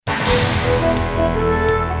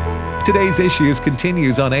Today's Issues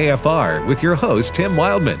continues on AFR with your host, Tim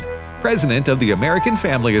Wildman, President of the American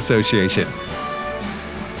Family Association.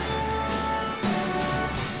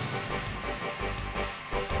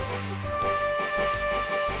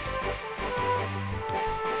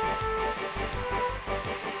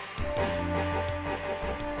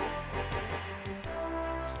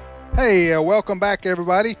 Hey, welcome back,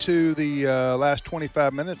 everybody, to the last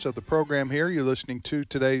 25 minutes of the program here. You're listening to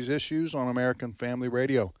Today's Issues on American Family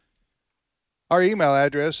Radio. Our email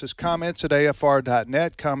address is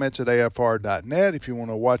comments@afr.net, comments@afr.net. If you want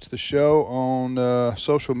to watch the show on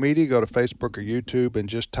social media, go to Facebook or YouTube and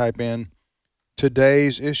just type in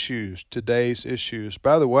Today's Issues, Today's Issues.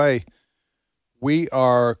 By the way, we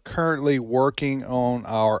are currently working on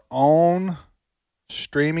our own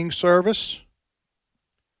streaming service.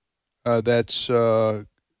 That's Walker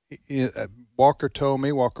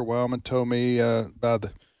Wildman told me by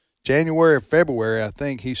the January or February, I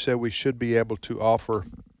think he said we should be able to offer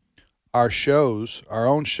our shows, our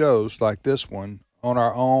own shows like this one, on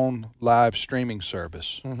our own live streaming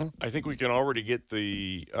service. Mm-hmm. I think we can already get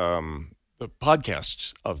the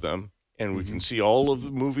podcasts of them, and we can see all of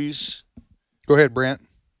the movies. Go ahead, Brent.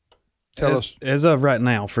 Tell us. As of right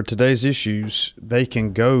now, for Today's Issues, they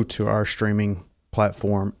can go to our streaming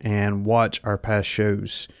platform and watch our past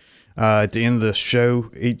shows. At the end of the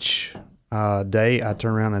show, each day, I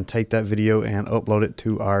turn around and take that video and upload it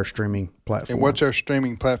to our streaming platform. And what's our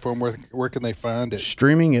streaming platform? Where can they find it?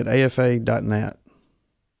 Streaming at afa.net.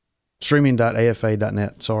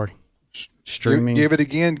 Streaming.afa.net, sorry. Streaming. Give it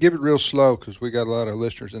again. Give it real slow because we got a lot of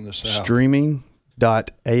listeners in the South.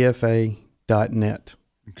 Streaming.afa.net.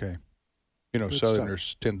 Okay. You know,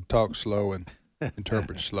 Southerners tend to talk slow and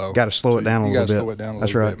interpret slow. Got to slow it down a little bit. You got to slow it down a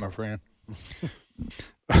little bit, my friend.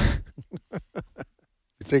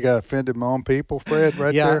 You think I offended my own people, Fred,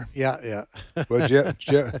 there? Yeah. Well,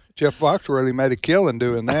 Jeff Foxworthy made a killing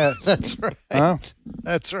doing that. That's right. Huh?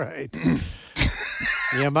 That's right.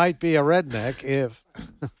 You might be a redneck if...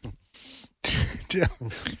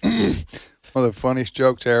 One of the funniest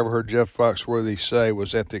jokes I ever heard Jeff Foxworthy say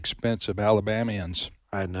was at the expense of Alabamians.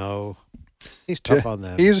 I know. He's tough on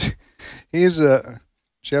that. He's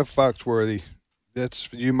Jeff Foxworthy.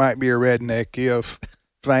 You might be a redneck of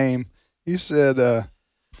fame. He said,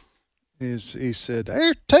 he said,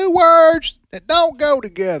 there's two words that don't go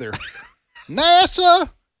together. NASA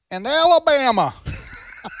and Alabama.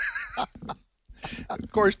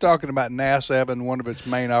 Of course, talking about NASA having one of its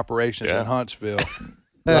main operations in Huntsville.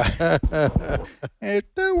 There's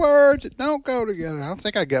two words that don't go together. I don't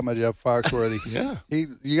think I got my Jeff Foxworthy. Yeah.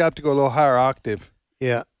 You got to go a little higher octave.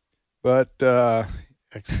 Yeah. But there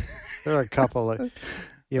are a couple that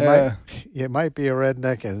you might be a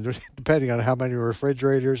redneck, and depending on how many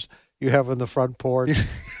refrigerators you have on the front porch.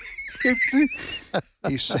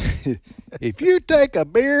 He said, if you take a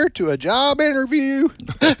beer to a job interview,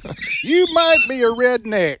 you might be a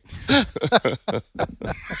redneck.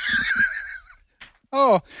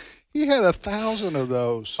 Oh, he had 1,000 of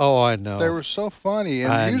those. Oh, I know. They were so funny.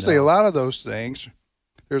 And usually a lot of those things,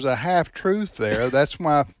 there's a half-truth there. That's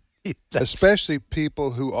why especially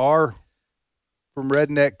people who are from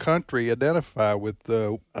redneck country identify with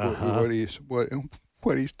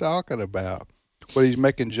what he's talking about, what he's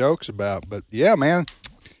making jokes about. But, yeah, man,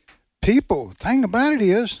 thing about it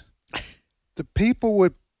is the people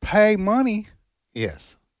would pay money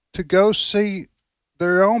to go see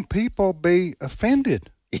their own people be offended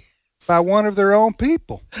by one of their own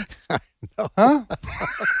people. I know. Huh?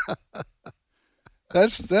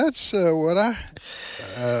 That's what I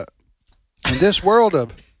in this world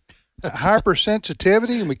of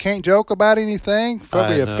hypersensitivity, and we can't joke about anything.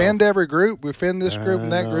 Probably offend every group. We offend this group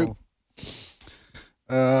and that group.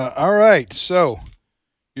 All right, so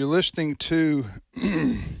you're listening to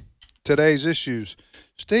Today's Issues.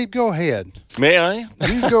 Steve, go ahead. May I?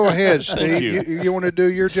 You go ahead, Steve. Thank you. You want to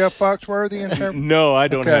do your Jeff Foxworthy interview? No, I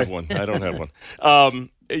don't have one.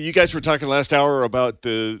 You guys were talking last hour about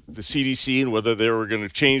the CDC and whether they were going to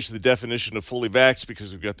change the definition of fully vaxxed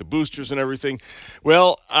because we've got the boosters and everything.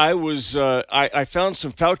 Well, I found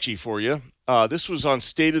some Fauci for you. This was on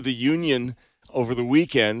State of the Union over the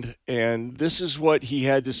weekend, and this is what he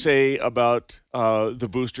had to say about the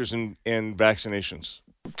boosters and vaccinations.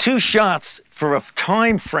 2 shots for a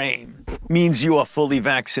time frame means you are fully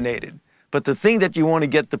vaccinated. But the thing that you want to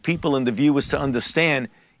get the people and the viewers to understand,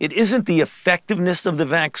 it isn't the effectiveness of the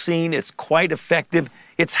vaccine. It's quite effective.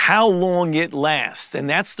 It's how long it lasts. And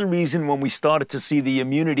that's the reason when we started to see the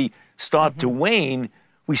immunity start to wane,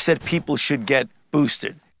 we said people should get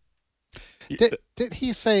boosted. Did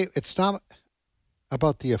he say it's not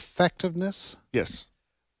about the effectiveness? Yes.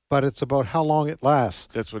 but it's about how long it lasts.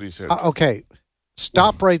 That's what he said. Okay,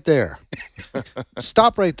 stop right there.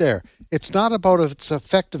 Stop right there. It's not about its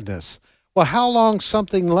effectiveness. Well, how long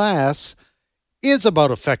something lasts is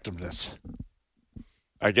about effectiveness.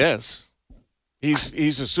 I guess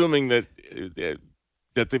he's assuming that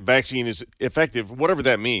the vaccine is effective, whatever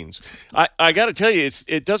that means. I got to tell you,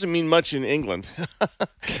 it doesn't mean much in England.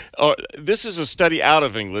 This is a study out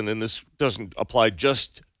of England, and this doesn't apply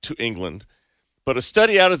just to England. But a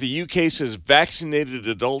study out of the UK says vaccinated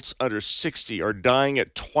adults under 60 are dying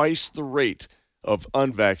at twice the rate of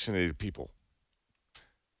unvaccinated people.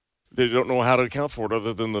 They don't know how to account for it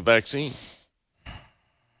other than the vaccine.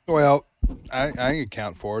 Well, I can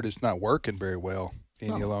account for it. It's not working very well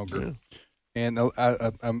any longer. Yeah. And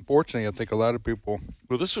unfortunately, I think a lot of people.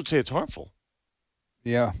 Well, this would say it's harmful.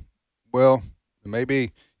 Yeah. Well,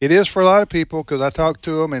 maybe it is for a lot of people because I talk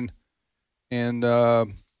to them and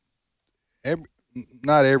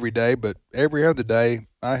not every day, but every other day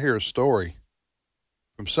I hear a story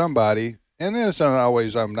from somebody, and then it's not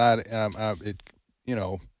always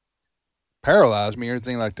paralyzed me or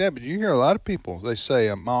anything like that. But you hear a lot of people. They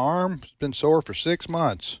say my arm's been sore for 6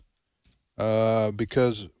 months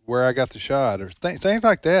because where I got the shot or things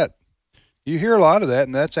like that. You hear a lot of that,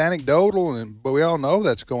 and that's anecdotal, but we all know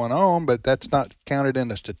that's going on, but that's not counted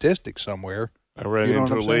in a statistic somewhere. I ran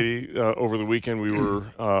into a lady over the weekend. We were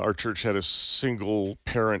our church had a single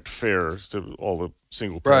parent fair to all the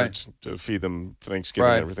single parents to feed them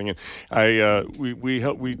Thanksgiving and everything. And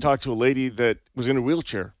we talked to a lady that was in a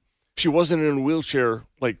wheelchair. She wasn't in a wheelchair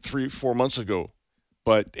like 3-4 months ago,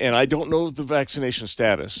 and I don't know the vaccination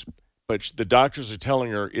status, but the doctors are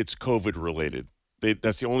telling her it's COVID related.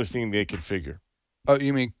 That's the only thing they could figure. Oh,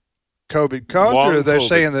 you mean COVID caused it, or they're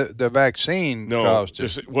saying that the vaccine caused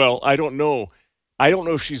it? Well, I don't know. I don't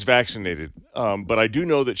know if she's vaccinated, but I do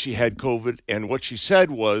know that she had COVID, and what she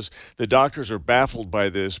said was the doctors are baffled by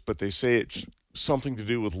this, but they say it's something to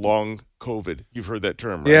do with long COVID. You've heard that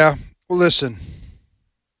term, right? Yeah. Well, listen,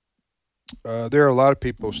 there are a lot of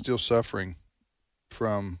people still suffering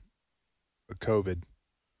from COVID.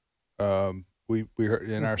 We heard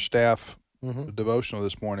in our staff devotional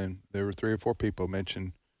this morning, there were 3 or 4 people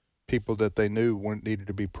mentioned people that they knew needed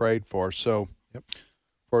to be prayed for. So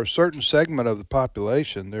for a certain segment of the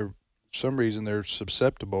population, for some reason they're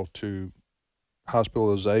susceptible to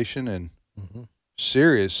hospitalization and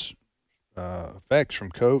serious effects from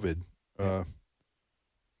COVID.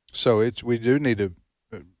 So we do need to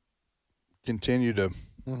continue to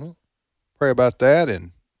pray about that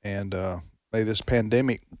and may this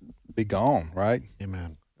pandemic be gone, right?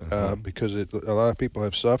 Amen. Because a lot of people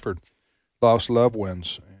have suffered, lost loved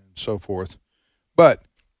ones, and so forth. But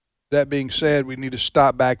that being said, we need to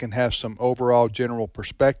stop back and have some overall general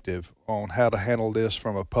perspective on how to handle this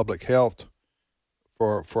from a public health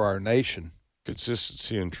for our nation.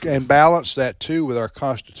 Consistency and truth. And balance that, too, with our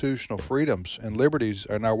constitutional freedoms and liberties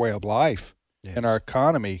and our way of life and our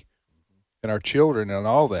economy and our children and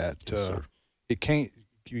all that. Yes, sir. You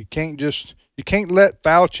can't let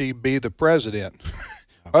Fauci be the president.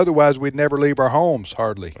 Otherwise, we'd never leave our homes,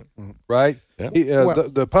 hardly, right? Yep.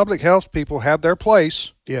 The public health people have their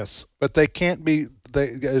place. Yes. But they can't be,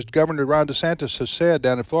 as Governor Ron DeSantis has said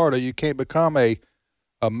down in Florida, you can't become a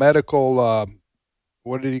medical,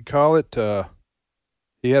 what did he call it?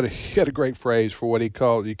 He had a great phrase for what he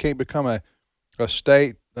called, you can't become a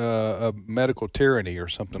state of medical tyranny or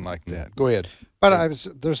something like that. Go ahead. But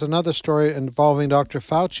there's another story involving Dr.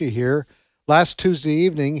 Fauci here. Last Tuesday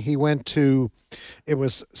evening, he went to, it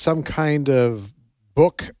was some kind of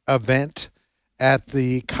book event at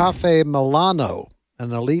the Cafe Milano,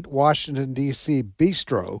 an elite Washington, D.C.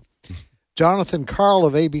 bistro. Jonathan Karl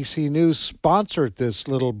of ABC News sponsored this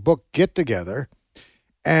little book get-together,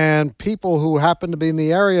 and people who happened to be in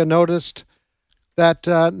the area noticed that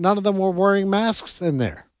none of them were wearing masks in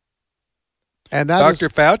there. And Dr.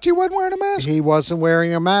 Fauci wasn't wearing a mask? He wasn't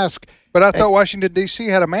wearing a mask. But I thought Washington, D.C.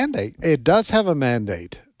 had a mandate. It does have a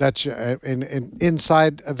mandate that in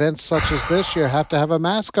inside events such as this, you have to have a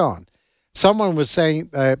mask on. Someone was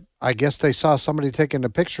saying, I guess they saw somebody taking a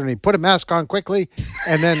picture and he put a mask on quickly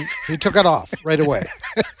and then he took it off right away.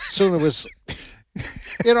 Soon it was,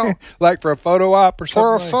 like for a photo op or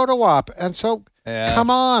something? For a photo op. And so, come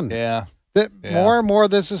on. Yeah. More and more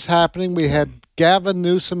this is happening. We had Gavin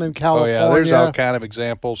Newsom in California. Oh, yeah, there's all kind of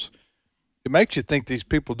examples. It makes you think these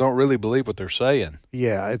people don't really believe what they're saying.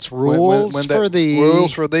 Yeah, it's rules for thee.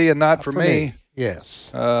 Rules for thee and not for me. Yes.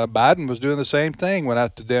 Biden was doing the same thing. Went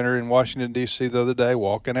out to dinner in Washington, D.C. the other day,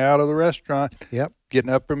 walking out of the restaurant, getting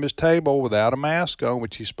up from his table without a mask on,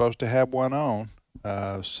 which he's supposed to have one on.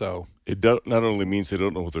 not only means they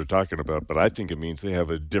don't know what they're talking about, but I think it means they have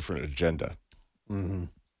a different agenda. Mm-hmm.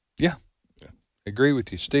 Yeah. Agree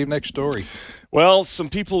with you. Steve, next story. Well, some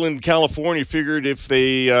people in California figured if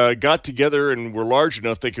they got together and were large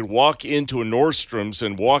enough, they could walk into a Nordstrom's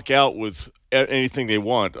and walk out with anything they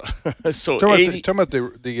want. So talking about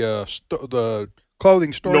the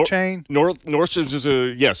clothing store chain? Nordstrom's is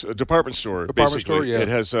a department store. Department store, yeah. It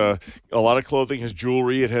has a lot of clothing, has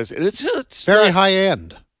jewelry. It's very not, high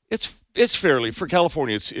end. It's fairly, for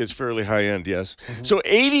California, it's fairly high end, yes. Mm-hmm. So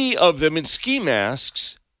 80 of them in ski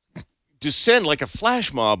masks descend like a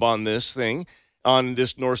flash mob on this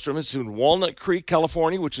Nordstrom. It's in Walnut Creek,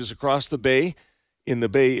 California, which is across the bay, in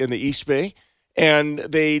the East Bay. And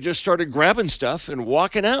they just started grabbing stuff and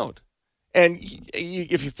walking out. And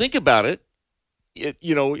if you think about it,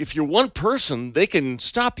 if you're one person, they can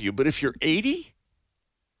stop you. But if you're 80,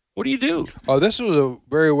 what do you do? Oh, this was a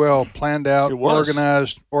very well planned out,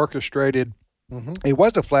 organized, orchestrated. Mm-hmm. It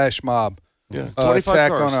was a flash mob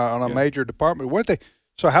attack cars. on a major department.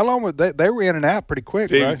 So how long were they were in and out pretty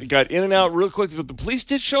quick, right? They got in and out real quick, but the police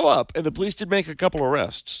did show up, and the police did make a couple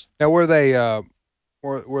arrests. Now, were they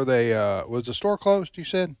was the store closed, you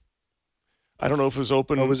said? I don't know if it was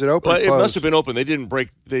open. Or was it open? Well, it must have been open. They didn't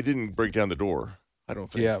break down the door, I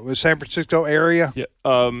don't think. Yeah, it was San Francisco area? Yeah,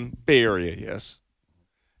 Bay Area, yes.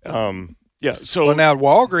 So now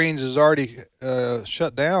Walgreens has already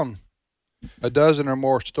shut down a dozen or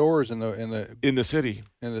more stores in the city.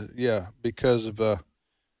 Because of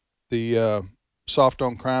the soft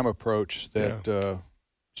on crime approach that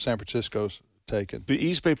San Francisco's taken. The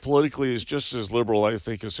East Bay politically is just as liberal, I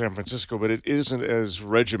think, as San Francisco, but it isn't as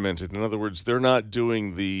regimented. In other words, they're not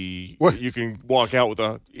doing you can walk out with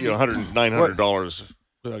 $900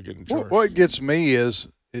 without getting charged. What gets me is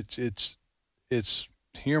it's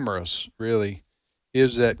humorous, really,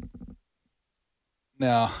 is that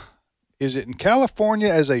now, is it in California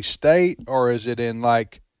as a state, or is it in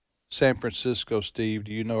like San Francisco, Steve?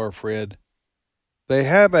 Do you know, or Fred? They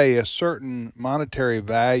have a certain monetary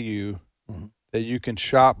value that you can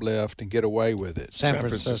shoplift and get away with it. San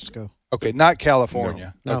Francisco. Okay, not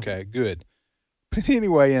California. No. Okay, good. But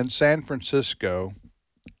anyway, in San Francisco,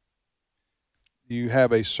 you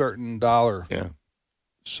have a certain dollar. Yeah.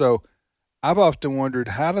 So I've often wondered,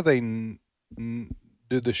 how do the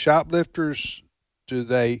shoplifters, do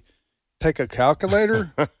they take a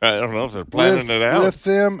calculator? I don't know if they're planning it out with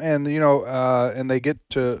them, and and they get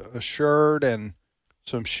to a shirt and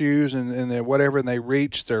some shoes and then whatever, and they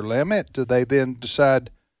reach their limit. Do they then decide,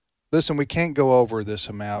 listen, we can't go over this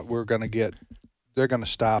amount, they're going to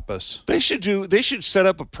stop us? They should set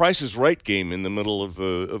up a Price is Right game in the middle of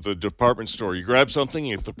the department store. You grab something,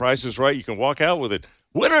 if the price is right, you can walk out with it.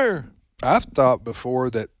 Winner. I've thought before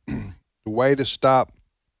that the way to stop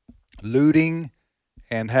looting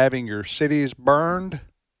and having your cities burned,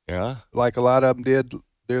 like a lot of them did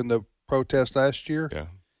during the protest last year,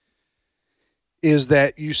 is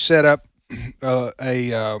that you set up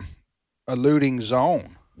a looting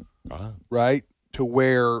zone, right, to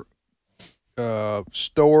where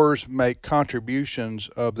stores make contributions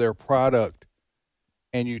of their product,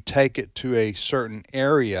 and you take it to a certain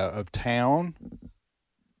area of town,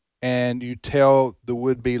 and you tell the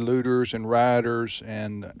would-be looters and rioters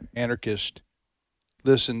and anarchists,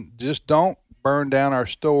 listen, just don't burn down our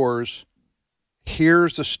stores.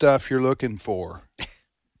 Here's the stuff you're looking for.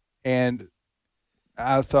 And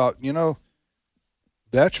I thought,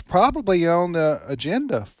 that's probably on the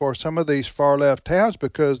agenda for some of these far-left towns,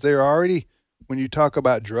 because they're already, when you talk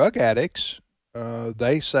about drug addicts,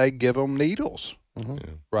 they say give them needles,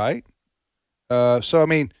 right? So, I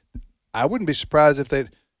mean, I wouldn't be surprised if they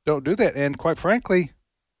don't do that. And quite frankly,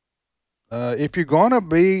 if you're going to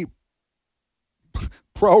be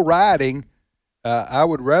pro-rioting, I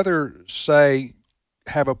would rather say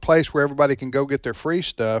have a place where everybody can go get their free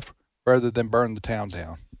stuff rather than burn the town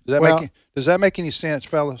down. Does that make any sense,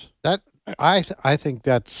 fellas? That I think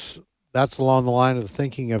that's along the line of the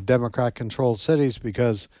thinking of Democrat-controlled cities,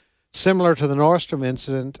 because similar to the Nordstrom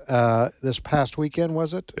incident this past weekend,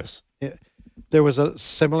 was it? Yes. There was a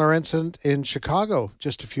similar incident in Chicago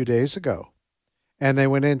just a few days ago, and they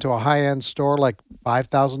went into a high-end store, like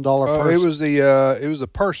 $5,000 purse. It was the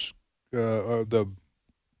purse, the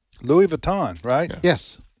Louis Vuitton, right? Yeah.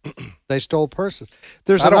 Yes, they stole purses.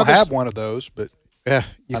 I don't have one of those, but yeah,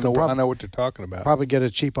 I know what they're talking about. Probably get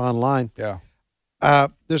it cheap online. Yeah.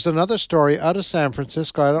 There's another story out of San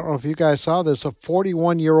Francisco. I don't know if you guys saw this. A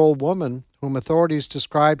 41-year-old woman whom authorities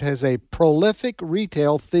described as a prolific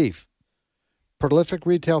retail thief. Is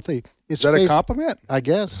that a compliment? I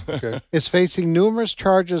guess. Okay. Is facing numerous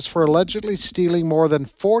charges for allegedly stealing more than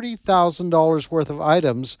 $40,000 worth of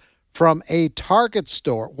items from a Target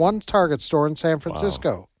store, one Target store in San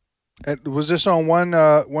Francisco. And was this on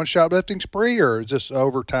one shoplifting spree, or is this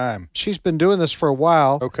over time? She's been doing this for a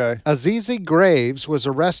while. Okay. Azizi Graves was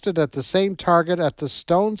arrested at the same Target at the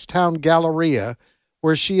Stonestown Galleria,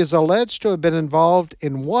 where she is alleged to have been involved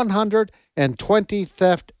in 120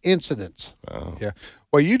 theft incidents. Wow. Yeah.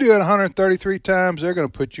 Well, you do it 133 times, they're going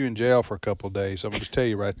to put you in jail for a couple of days. I'm going to just tell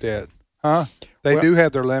you right that. Huh? They do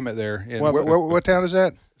have their limit there. And what town is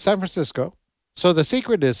that? San Francisco. So the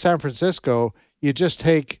secret is San Francisco, you just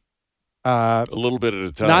take a little bit at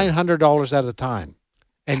a time. $900 at a time,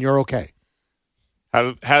 and you're okay.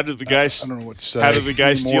 How did the guy? I don't know what to say. How did the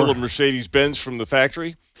guy anymore. steal a Mercedes-Benz from the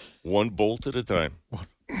factory? One bolt at a time.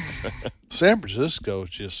 San Francisco is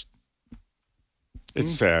just.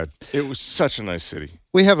 It's sad. It was such a nice city.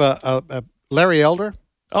 We have a Larry Elder,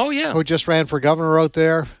 Oh yeah. who just ran for governor out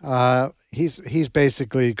there. He's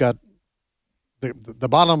basically got the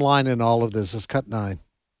bottom line in all of this is cut 9.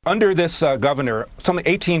 Under this governor, some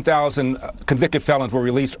 18,000 convicted felons were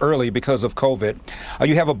released early because of COVID.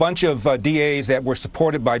 You have a bunch of DAs that were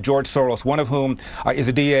supported by George Soros, one of whom is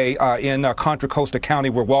a DA in Contra Costa County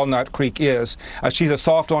where Walnut Creek is. She's a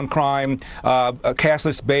soft on crime, a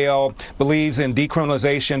cashless bail, believes in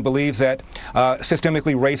decriminalization, believes that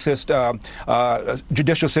systemically racist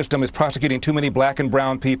judicial system is prosecuting too many black and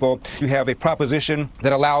brown people. You have a proposition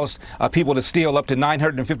that allows people to steal up to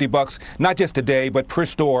 $950, not just a day, but per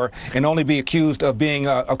store, and only be accused of being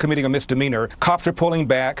of committing a misdemeanor. Cops are pulling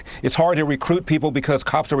back. It's hard to recruit people because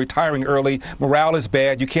cops are retiring early. Morale is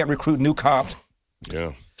bad. You can't recruit new cops.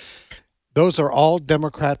 Yeah. Those are all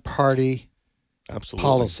Democrat Party Absolutely.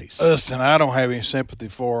 policies. Listen, I don't have any sympathy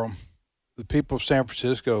for them. The people of San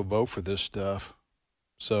Francisco vote for this stuff.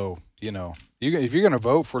 So, if you're going to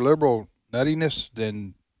vote for liberal nuttiness,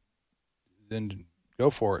 then go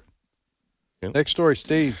for it. Yep. Next story,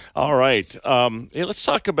 Steve. All right. Hey, let's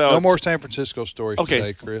talk about. No more San Francisco stories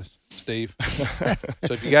today, Chris. Steve.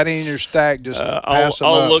 So if you got any in your stack, just pass them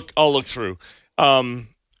up. I'll look through.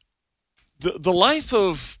 The life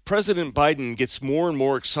of President Biden gets more and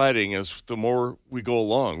more exciting as the more we go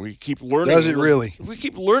along. We keep learning. Does it really? We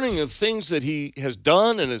keep learning of things that he has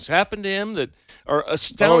done and has happened to him that are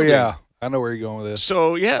astounding. Oh yeah, I know where you're going with this.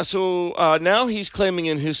 So now he's claiming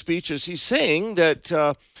in his speeches, he's saying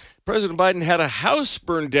that President Biden had a house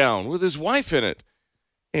burned down with his wife in it,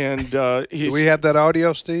 and do we have that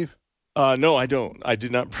audio, Steve? No, I don't. I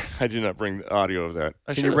did not bring the audio of that.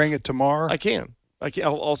 Can you bring it tomorrow? I can.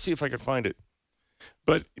 I'll see if I can find it.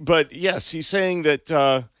 But yes, he's saying that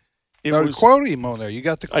it was. Quote him on there. You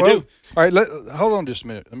got the quote? I do. All right, hold on just a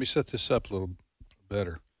minute. Let me set this up a little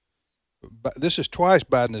better. But this is twice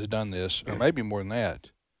Biden has done this, or maybe more than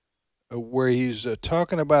that, where he's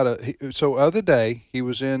talking about so other day he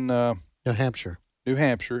was in New Hampshire,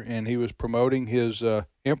 and he was promoting his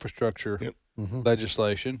infrastructure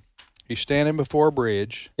legislation. He's standing before a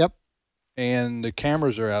bridge. Yep. And the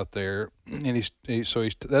cameras are out there, and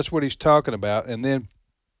that's what he's talking about. And then,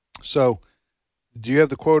 so, do you have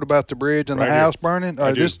the quote about the bridge and the house burning?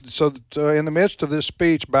 I do. So in the midst of this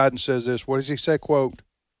speech, Biden says this. What does he say? Quote: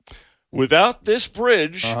 "Without this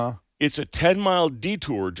bridge, it's a 10-mile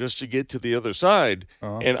detour just to get to the other side.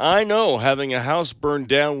 And I know, having a house burned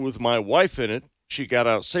down with my wife in it, she got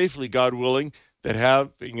out safely, God willing, that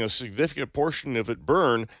having a significant portion of it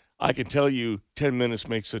burn, I can tell you 10 minutes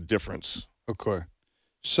makes a difference." Okay.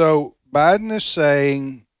 So Biden is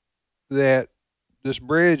saying that this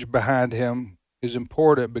bridge behind him is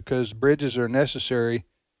important because bridges are necessary,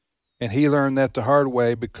 and he learned that the hard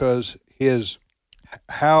way because his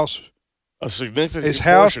house... A significant his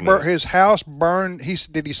house burned.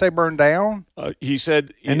 Did he say burned down? He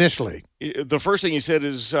said initially. The first thing he said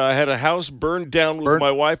is I had a house burned down with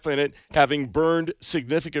my wife in it, having burned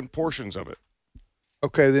significant portions of it.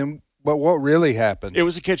 Okay, then, but what really happened? It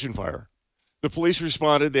was a kitchen fire. The police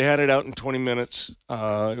responded. They had it out in 20 minutes.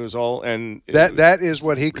 It was all and that is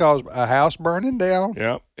what he calls a house burning down.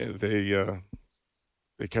 Yeah,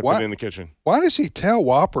 they kept it in the kitchen. Why does he tell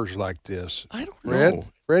whoppers like this? I don't know.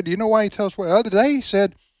 Fred, do you know why he tells what? The other day he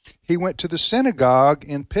said he went to the synagogue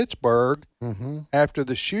in Pittsburgh after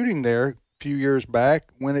the shooting there a few years back.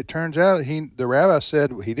 When it turns out the rabbi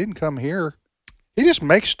said he didn't come here. He just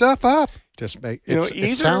makes stuff up.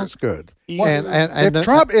 It sounds good. And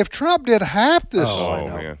if Trump did half this,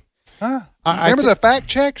 man. Huh? Remember the fact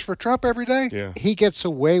checks for Trump every day? Yeah. He gets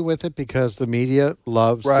away with it because the media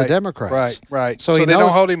loves the Democrats. Right. So they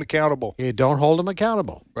don't hold him accountable. You don't hold him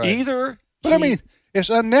accountable. Right. But I mean, it's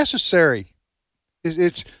unnecessary.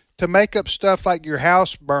 It's to make up stuff like your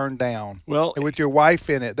house burned down. Well, with your wife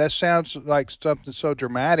in it. That sounds like something so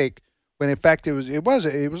dramatic when in fact it was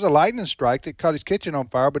a lightning strike that caught his kitchen on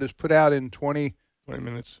fire, but it was put out in 20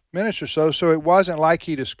 minutes or so. So it wasn't like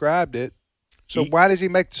he described it. So why does he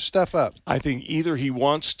make the stuff up? I think either he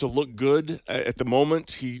wants to look good at the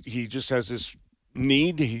moment. He just has this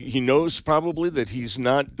need. He knows probably that he's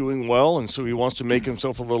not doing well, and so he wants to make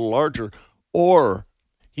himself a little larger. Or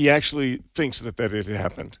he actually thinks that it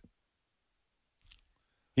happened.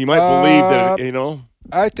 He might believe that,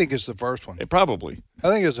 I think it's the first one. Probably. I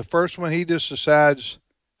think it's the first one. He just decides,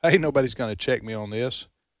 hey, nobody's going to check me on this.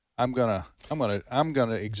 I'm gonna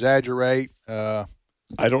exaggerate.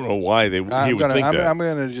 I don't know why he would think that. I'm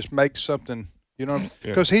going to just make something,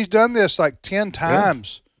 because he's done this like 10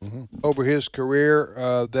 times over his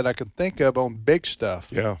career that I can think of on big stuff.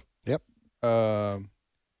 Yeah. Yep.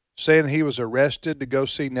 Saying he was arrested to go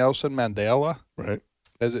see Nelson Mandela. Right.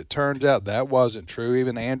 As it turns out, that wasn't true.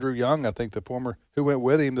 Even Andrew Young, I think who went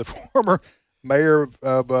with him, the former mayor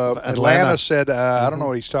of Atlanta said, I don't know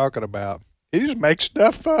what he's talking about. He just makes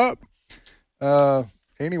stuff up.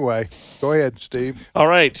 Anyway, go ahead, Steve. All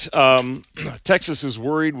right. Texas is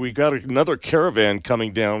worried. We got another caravan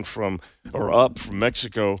coming down up from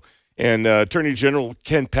Mexico, and Attorney General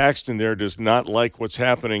Ken Paxton there does not like what's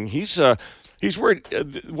happening. He's worried.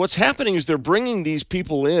 What's happening is they're bringing these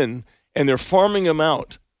people in, and they're farming them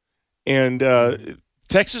out. And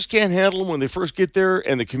Texas can't handle them when they first get there,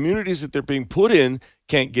 and the communities that they're being put in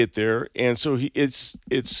can't get there. And so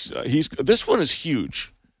this one is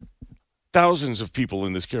huge. Thousands of people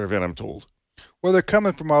in this caravan, I'm told. Well, they're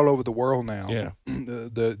coming from all over the world now. Yeah.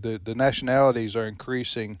 The nationalities are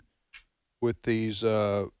increasing with these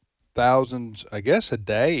thousands, I guess, a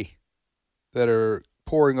day that are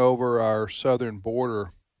pouring over our southern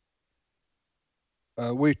border.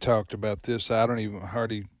 We talked about this. I don't even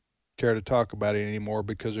hardly care to talk about it anymore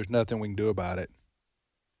because there's nothing we can do about it.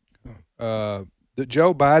 That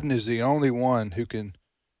Joe Biden is the only one who can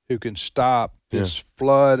stop this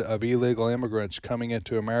flood of illegal immigrants coming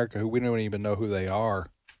into America who we don't even know who they are.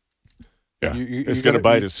 Yeah, it's going to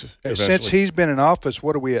bite us eventually. Since he's been in office,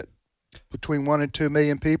 what are we at? Between 1 and 2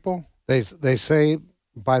 million people? They say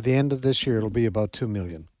by the end of this year it'll be about 2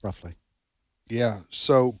 million, roughly. Yeah.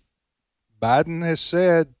 So Biden has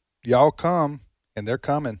said, y'all come, and they're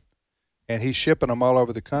coming. And he's shipping them all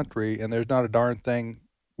over the country, and there's not a darn thing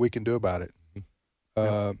we can do about it.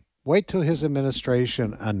 Wait till his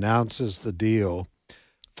administration announces the deal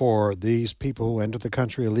for these people who enter the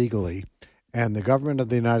country illegally, and the government of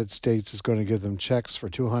the United States is going to give them checks for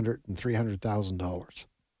 $200,000 and $300,000.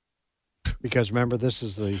 Because remember, this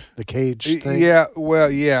is the cage thing. Yeah,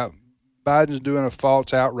 well, yeah. Biden's doing a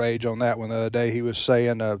false outrage on that one the other day. He was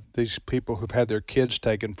saying these people who've had their kids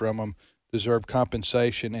taken from them deserve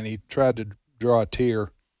compensation, and he tried to draw a tear.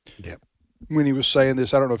 Yep. When he was saying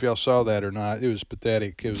this, I don't know if y'all saw that or not. It was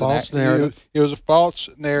pathetic. It was false narrative. It was a false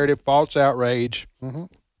narrative, false outrage. Mm-hmm.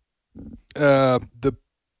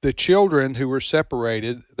 The children who were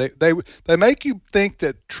separated, they make you think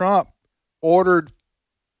that Trump ordered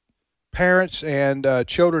parents and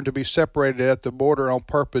children to be separated at the border on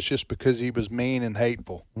purpose just because he was mean and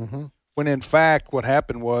hateful. Mm-hmm. When in fact, what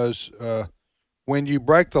happened was when you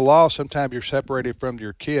break the law, sometimes you're separated from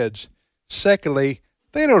your kids. Secondly,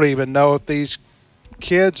 they don't even know if these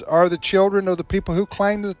kids are the children of the people who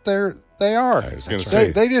claim that they are. I was going to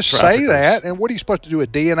say, they just say that, and what are you supposed to do? A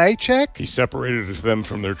DNA check? He separated them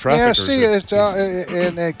from their traffickers. Yeah,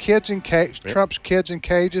 see, and kids in Trump's kids in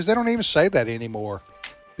cages. They don't even say that anymore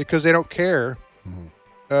because they don't care.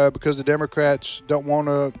 Because the Democrats don't want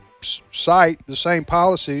to cite the same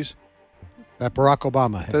policies that Barack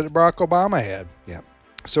Obama had. Yeah.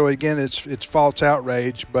 So again, it's false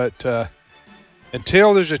outrage, but.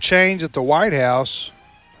 Until there's a change at the White House,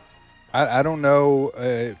 I don't know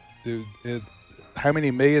how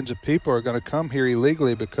many millions of people are going to come here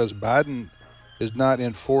illegally because Biden is not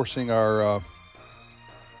enforcing our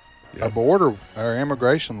border, our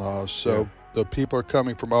immigration laws. So the people are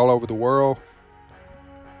coming from all over the world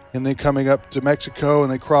and then coming up to Mexico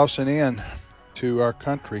and then crossing in to our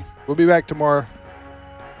country. We'll be back tomorrow.